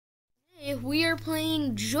We are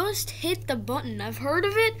playing Just Hit the Button. I've heard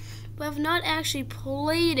of it, but I've not actually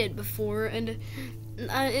played it before, and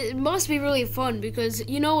it must be really fun because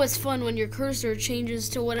you know it's fun when your cursor changes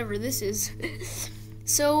to whatever this is.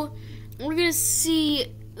 So we're gonna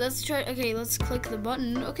see. Let's try. Okay, let's click the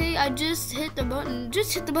button. Okay, I just hit the button.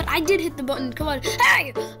 Just hit the button. I did hit the button. Come on.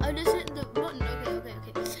 Hey! I just hit the button. Okay.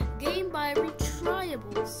 Game by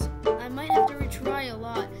Retryables. I might have to retry a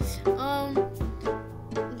lot.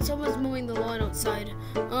 Someone's mowing the lawn outside.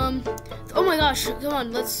 Oh my gosh, come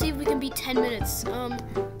on, let's see if we can beat 10 minutes.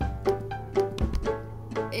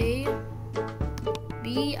 A,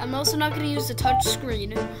 B, I'm also not gonna use the touch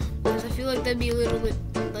screen because I feel like that'd be a little bit,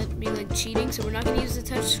 like cheating, so we're not gonna use the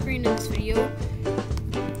touch screen in this video.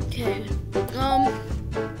 Okay,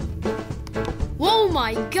 whoa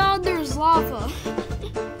my god, there's lava.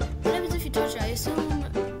 What happens if you touch it? I assume,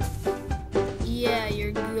 yeah,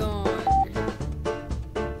 you're gone.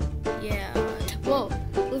 Yeah. Whoa,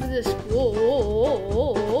 look at this.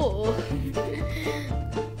 Whoa.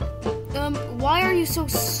 Why are you so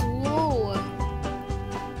slow?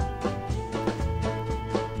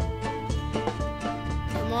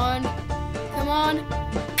 Come on!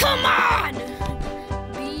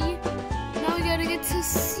 B. Now we gotta get to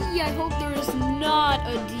C. I hope there is not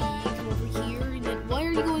a D. Come over here. And then why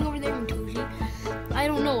are you going over there, Toshi? I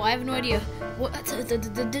don't know. I have no idea. What?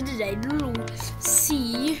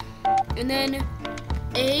 C. And then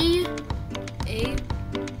A.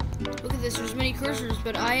 Look at this, there's many cursors,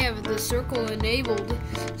 but I have the circle enabled.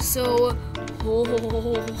 So,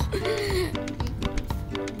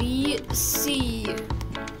 B, C.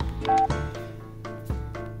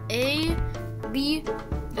 A, B.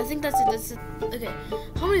 I think that's it. Okay.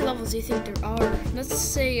 How many levels do you think there are? Let's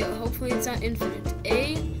say, hopefully it's not infinite.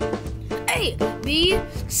 A, B,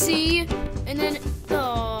 C, and then,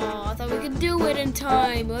 I thought we could do it in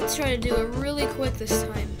time. Let's try to do it really quick this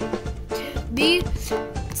time. B,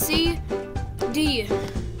 C, D.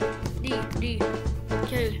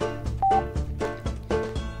 Okay.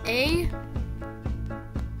 A.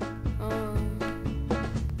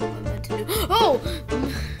 What am I to do? Oh!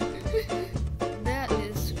 That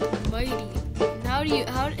is mighty.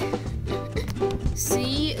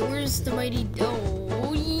 C, where's the mighty?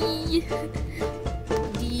 Oh, D.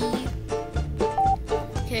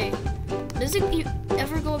 Okay. Does it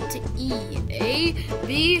ever go up to E? A,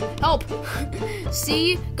 B, help.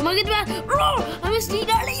 C, come on, get back. Oh, I'm a C,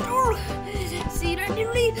 darling. C,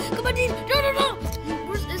 darling. Come on, D. No.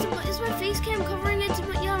 Is my face cam covering it?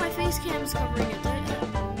 Yeah, my face cam is covering it.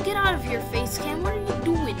 Get out of here, face cam. What are you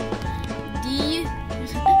doing? D.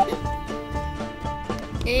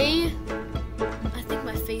 A. I think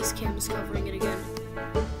my face cam is covering it again.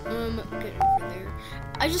 Get over there.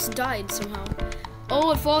 I just died somehow.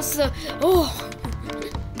 Oh, it falls to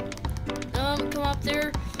come up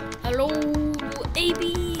there. Hello,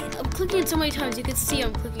 AB. I'm clicking it so many times. You can see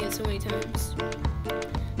I'm clicking it so many times.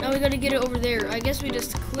 Now we gotta get it over there. I guess we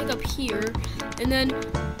just click up here, and then,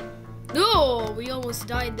 oh, we almost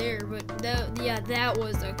died there. But that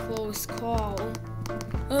was a close call.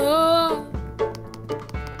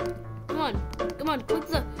 Come on, click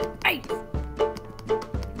the A.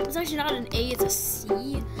 It's actually not an A, it's a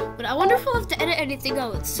C. But I wonder if we'll have to edit anything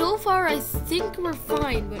out. So far, I think we're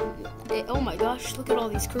fine. But oh my gosh, look at all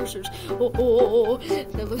these cursors.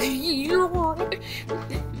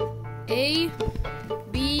 A,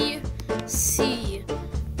 B, C.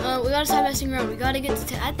 We gotta stop messing around. We gotta get to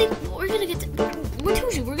 10. I think we're gonna get to.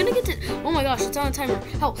 We're gonna get to. Oh my gosh, it's on a timer.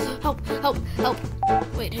 Help!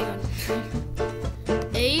 Wait, hang on.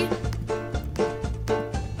 A.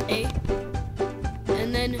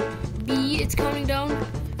 And then B, it's counting down.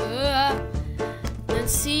 Then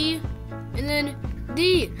C, and then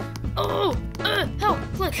D. Oh, help!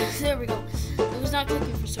 Click. There we go. It was not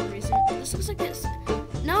clicking for some reason. This looks like this.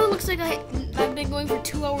 Now it looks like I've been going for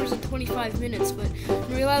 2 hours and 25 minutes, but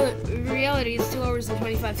in reality it's 2 hours and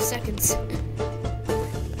 25 seconds.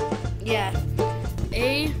 Yeah.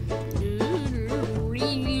 A.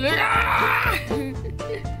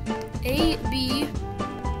 A, B,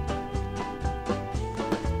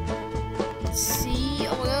 C,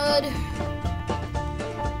 oh my god.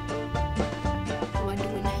 What am I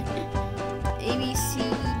doing? A, B, C,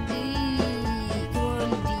 D. Come on,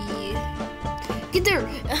 D. Get there!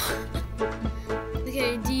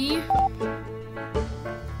 Okay, D.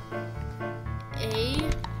 A.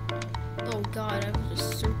 Oh god, I have to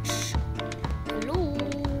search. Hello?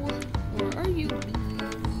 Where are you?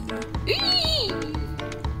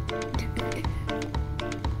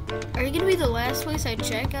 Are you gonna be the last place I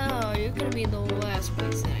check? Oh, you're gonna be the last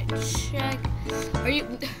place that I check. Are you?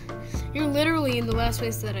 You're literally in the last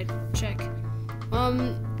place that I check.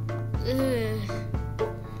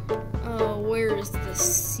 Where is the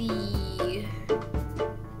sea?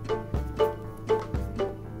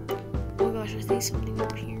 Oh gosh, I think something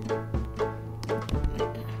over here.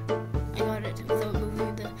 I got it without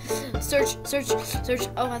moving the search.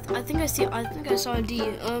 Oh, I think I saw a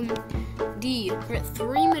D. D. We're at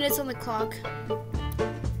 3 minutes on the clock.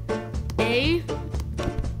 A.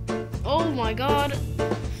 Oh my god.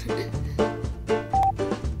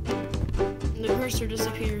 The cursor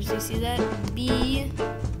disappears. Do you see that? B.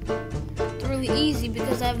 It's really easy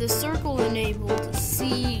because I have the circle enabled.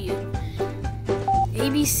 C. A,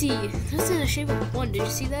 B, C. That's in the shape of 1. Did you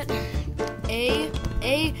see that? A.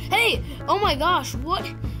 Hey! Oh my gosh, what?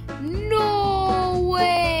 No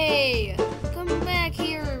way! Come back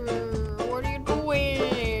here. What are you doing?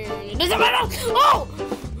 It doesn't matter! Oh!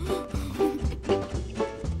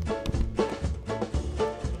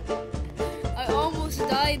 I almost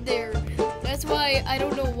died there. That's why I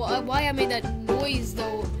don't know why I made that noise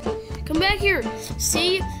though. Come back here.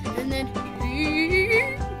 C, and then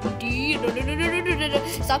D.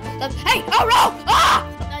 Stop. Hey! Oh no! Ah!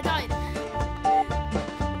 I died.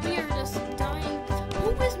 We are just dying. Who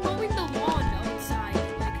is mowing the lawn outside?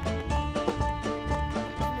 Like,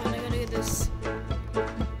 come on, I gotta get this.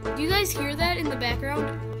 Do you guys hear that in the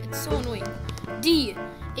background? It's so annoying. D.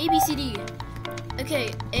 A, B, C, D.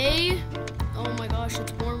 Okay, A. Oh my gosh,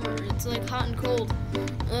 it's warmer. It's like hot and cold.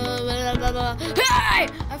 Hey!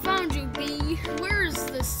 I found you, B. Where's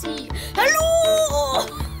the C? Hello!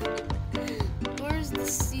 Where's the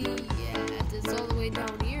C at? It's all the way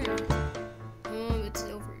down here. It's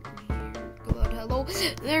over here. Go out, hello.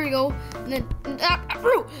 There we go. And then,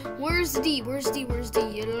 where's D? Where's D?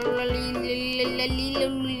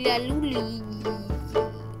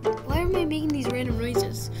 Why am I making these random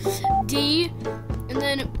noises? D. And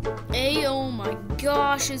then A, oh my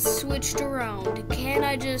gosh, it's switched around. Can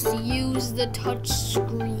I just use the touch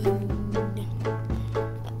screen?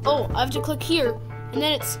 Oh, I have to click here. And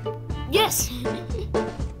then it's, yes!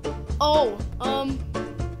 Oh,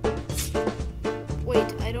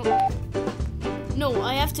 wait, I don't, no,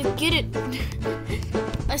 I have to get it.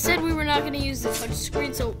 I said we were not gonna use the touch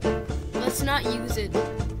screen, so let's not use it.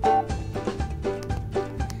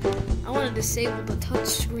 I want to disable the touch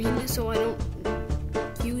screen so I don't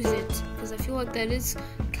use it, because I feel like that is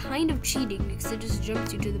kind of cheating because it just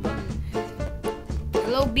jumps you to the button.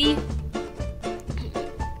 Hello, B.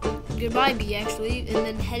 Goodbye, B, actually, and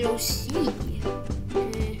then hello, C.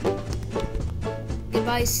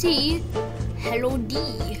 Goodbye, C. Hello, D.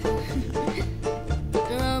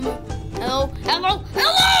 Hello!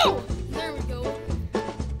 There we go.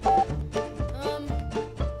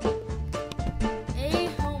 A.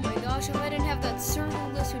 Oh my gosh, if I didn't have that circle,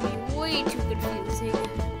 this would be way too confusing.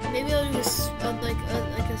 Maybe I'll do a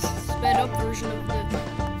sped up version of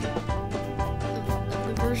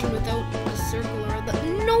the version without the circle or the.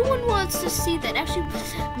 No one wants to see that. Actually,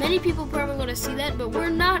 many people probably want to see that, but we're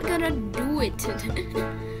not gonna do it.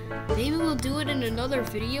 Maybe we'll do it in another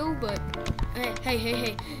video, but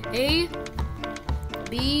hey. A,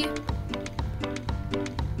 B.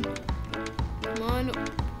 Come on.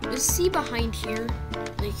 Is C behind here?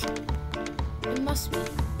 Like, it must be.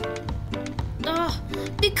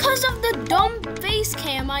 Because of the dumb face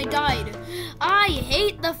cam, I died. I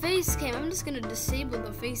hate the face cam. I'm just gonna disable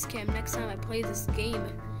the face cam next time I play this game.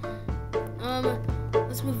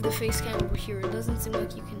 Let's move the face cam over here. It doesn't seem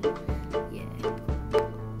like you can. Yeah.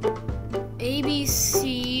 A, B,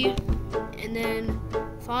 C, and then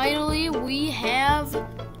finally we have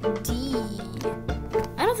D.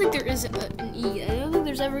 I don't think there is an E. I don't think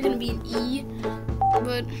there's ever gonna be an E,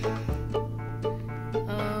 but.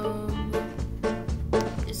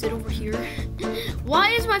 Is it over here? Why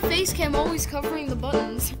is my face cam always covering the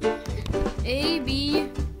buttons? A, B.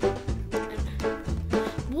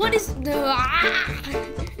 What is the?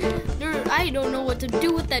 I don't know what to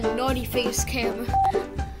do with that naughty face cam.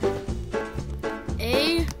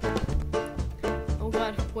 A. Oh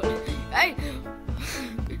God! What? Hey.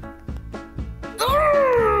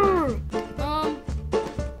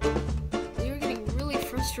 You're getting really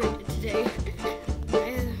frustrated today.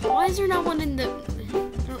 Why is there not one in the?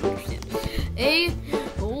 A.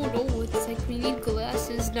 Oh no, it's like we need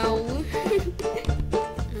glasses now.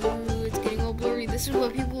 It's getting all blurry. This is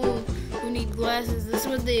what people who need glasses, this is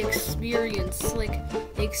what they experience. Like,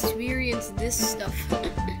 they experience this stuff.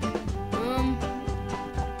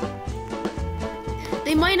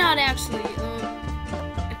 They might not actually.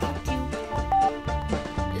 I clicked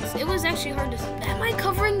you. It was actually hard to. Am I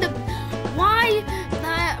covering the? Why?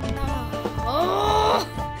 Oh.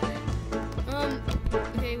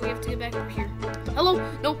 Okay, we have to get back back up here. Hello?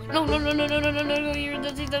 No, no, no, no, no, no, no, no, no, no, you're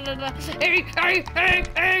the hey, hey, hey,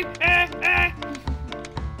 hey, hey, hey.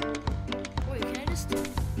 Wait, can I just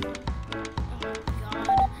oh god.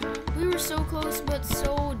 We were so close but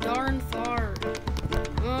so darn far.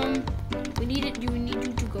 We need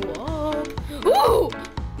you to go up. Ooh!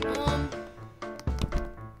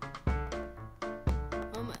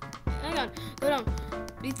 Hang on, hold on.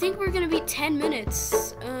 Do you think we're gonna be 10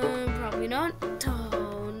 minutes? Probably not.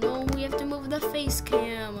 Oh no, we have to move the face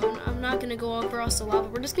cam. I'm not gonna go across the lava.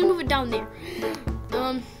 We're just gonna move it down there.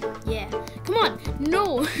 Yeah. Come on.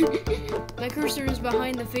 No. My cursor is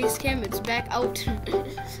behind the face cam. It's back out.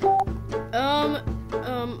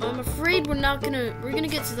 I'm afraid we're gonna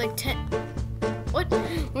get to like 10. What?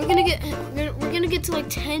 We're gonna get to like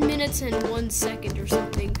 10 minutes and 1 second or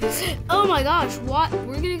something. Oh my gosh, what?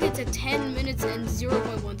 We're gonna get to 10 minutes and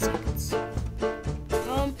 0.1 seconds.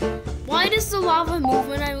 Why does the lava move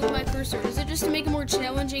when I move my cursor? Is it just to make it more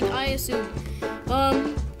challenging? I assume.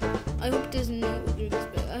 I hope it doesn't.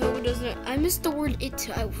 I hope it doesn't. I missed the word it.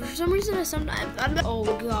 For some reason, I'm oh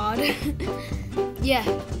god. Yeah.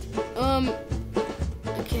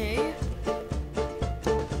 Okay.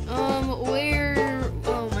 Where?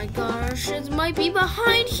 Oh my gosh, it might be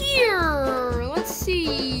behind here. Let's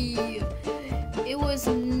see. It was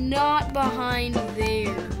not behind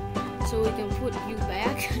there, so we can put you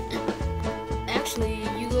back. Actually,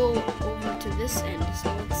 you go over to this end.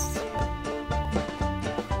 So let's.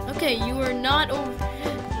 Okay, you are not over.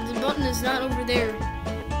 The button is not over there.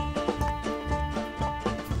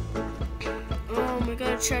 I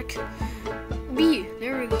gotta check B.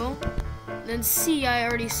 There we go. Then C, I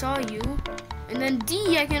already saw you. And then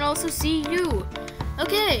D, I can also see you.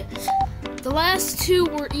 Okay. The last two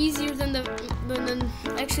were easier than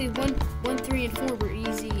actually 1, 3, and 4 were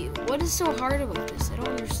easy. What is so hard about this? I don't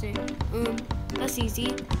understand. That's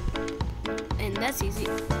easy. And that's easy.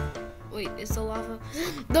 Wait, is the lava?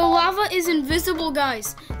 The lava is invisible,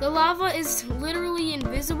 guys. The lava is literally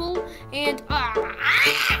invisible, and I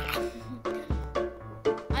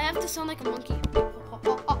have to sound like a monkey.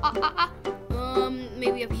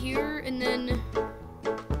 Maybe up here, and then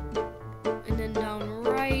down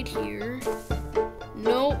right here.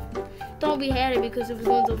 Nope. Don't be had it because it was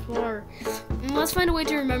going so far. Let's find a way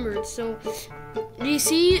to remember it. So, do you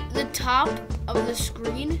see the top of the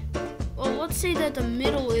screen? Well, let's say that the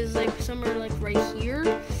middle is like somewhere like right here.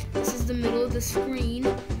 This is the middle of the screen.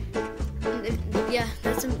 Yeah,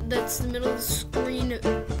 that's the middle of the screen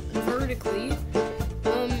vertically.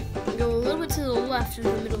 Go a little bit to the left in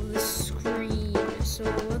the middle of the screen. So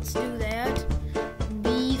let's do that.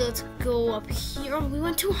 B, let's go up here. Oh, we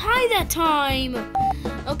went too high that time.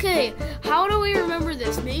 Okay, how do we remember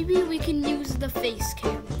this? Maybe we can use the face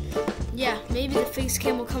cam. Yeah, maybe the face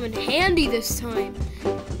cam will come in handy this time.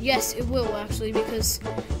 Yes, it will actually, because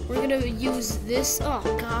we're gonna use this. Oh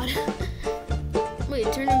god.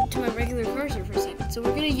 Wait, turn into my regular cursor for a second. So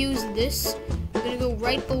we're gonna use this. We're gonna go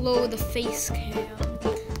right below the face cam.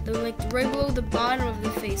 Like right below the bottom of the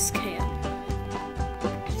face cam.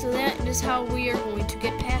 So that is how we are going to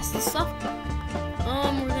get past this stuff.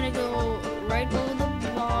 We're gonna go right below the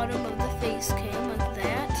bottom of the face cam like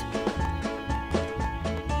that.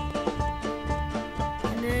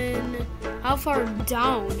 And then how far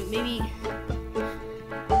down? Maybe.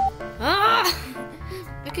 Ah!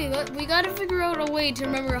 Okay, we gotta figure out a way to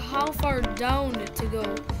remember how far down to go.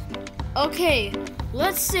 Okay,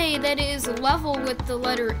 let's say that it is level with the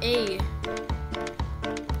letter A.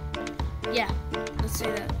 Yeah, let's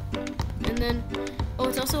say that. And then, oh,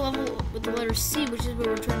 it's also level with the letter C, which is where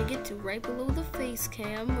we're trying to get to, right below the face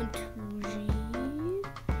cam. 2G.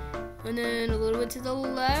 And then a little bit to the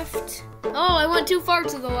left. Oh, I went too far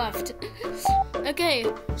to the left. Okay,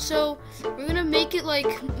 so we're gonna make it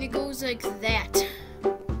like it goes like that.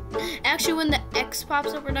 Actually, when the X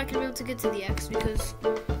pops up, we're not gonna be able to get to the X because.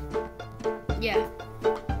 Yeah.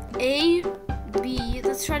 A, B,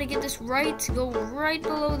 let's try to get this right to go right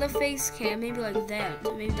below the face cam, maybe like that.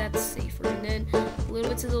 Maybe that's safer. And then a little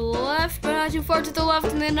bit to the left, but not too far to the left,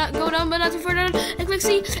 and then not go down, but not too far down, and click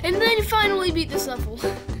C, and then you finally beat this level.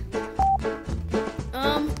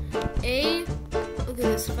 A, look at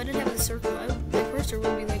this, if I didn't have the circle, my cursor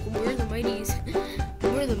would be like, where are the mighties?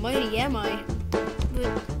 Where the mighty am I?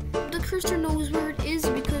 But the cursor knows where it is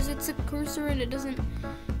because it's a cursor and it doesn't.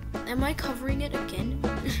 Am I covering it again?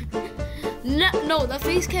 No, the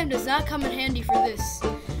face cam does not come in handy for this.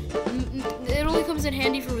 It only comes in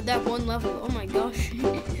handy for that one level. Oh my gosh.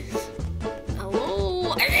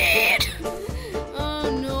 Hello? Oh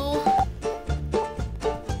no.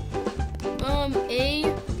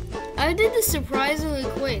 A. I did this surprisingly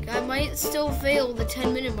quick. I might still fail the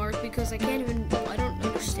 10-minute mark because I don't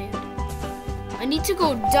understand. I need to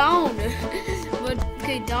go down. But,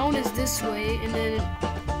 okay, down is this way, and then,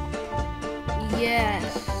 yes.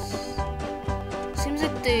 Seems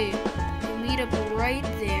like they meet up right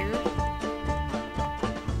there.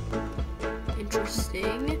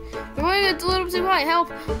 Interesting. We're going a little too high. Help!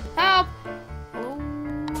 Help!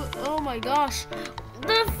 Oh my gosh.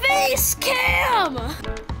 The face cam!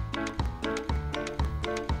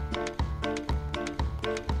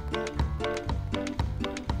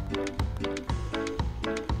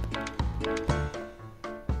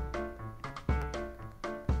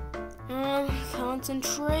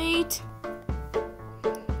 Concentrate.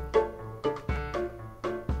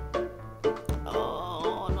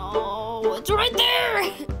 Oh no, it's right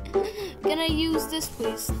there! Can I use this,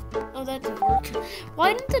 please? Oh, that didn't work.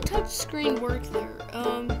 Why didn't the touch screen work there?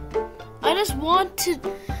 I just want to...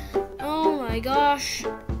 Oh my gosh.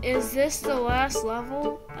 Is this the last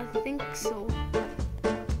level? I think so.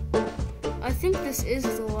 I think this is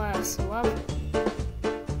the last level.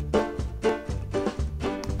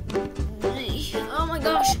 Oh my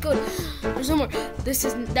gosh, good. There's no more.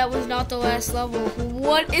 That was not the last level.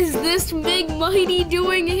 What is this big mighty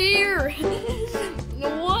doing here?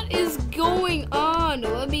 What is going on?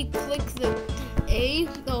 Let me click the A.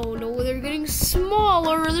 Oh no, they're getting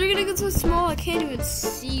smaller. They're getting so small I can't even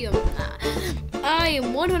see them. I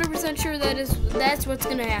am 100% sure that's what's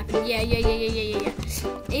gonna happen. Yeah.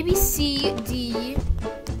 A, B, C, D,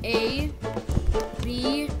 A,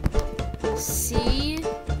 B, C,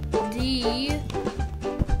 D.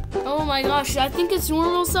 Oh my gosh, I think it's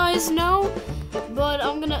normal size now, but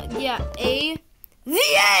I'm gonna, A.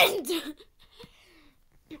 The end!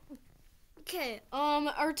 Okay,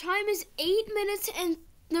 our time is 8 minutes and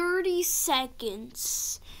 30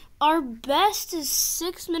 seconds. Our best is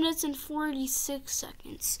 6 minutes and 46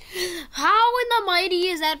 seconds. How in the mighty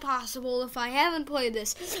is that possible if I haven't played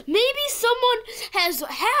this? Maybe someone has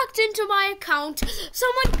hacked into my account.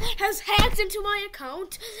 Someone has hacked into my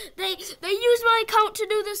account. They used my account to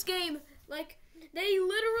do this game. Like, they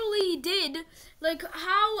literally did. Like,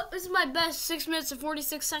 how is my best 6 minutes and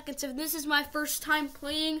 46 seconds if this is my first time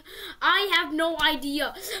playing? I have no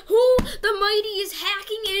idea who the mighty is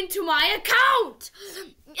hacking into my account.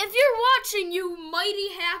 If you're watching, you mighty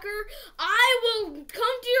hacker, I will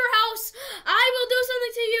come to your house. I will do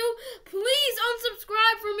something to you. Please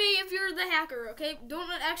unsubscribe for me if you're the hacker, okay? Don't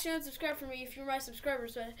actually unsubscribe for me if you're my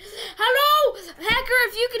subscribers. But hello, hacker,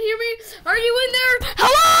 if you can hear me, are you in there?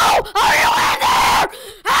 Hello, are you in there?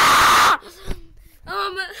 Ah!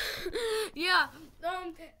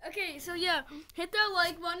 Okay, so yeah, hit that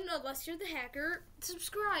like button unless you're the hacker.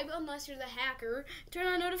 Subscribe unless you're the hacker. Turn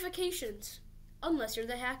on notifications unless you're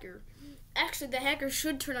the hacker. Actually, the hacker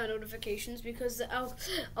should turn on notifications because I'll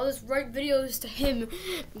just write videos to him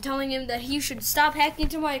telling him that he should stop hacking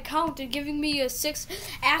into my account and giving me a 6.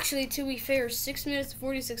 Actually, to be fair, 6 minutes and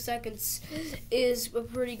 46 seconds is a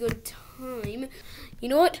pretty good time. You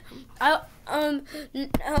know what?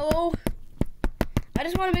 Hello? I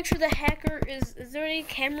just want to make sure the hacker is there any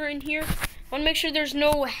camera in here? I want to make sure there's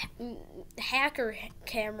no hacker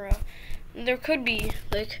camera. There could be,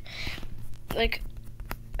 I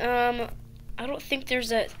don't think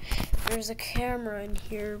there's a camera in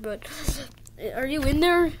here, but are you in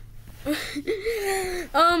there?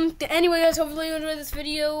 Anyway, guys, hopefully you enjoyed this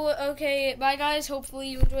video. Okay, bye, guys. Hopefully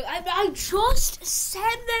you enjoyed. I just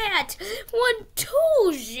said that 1, 2,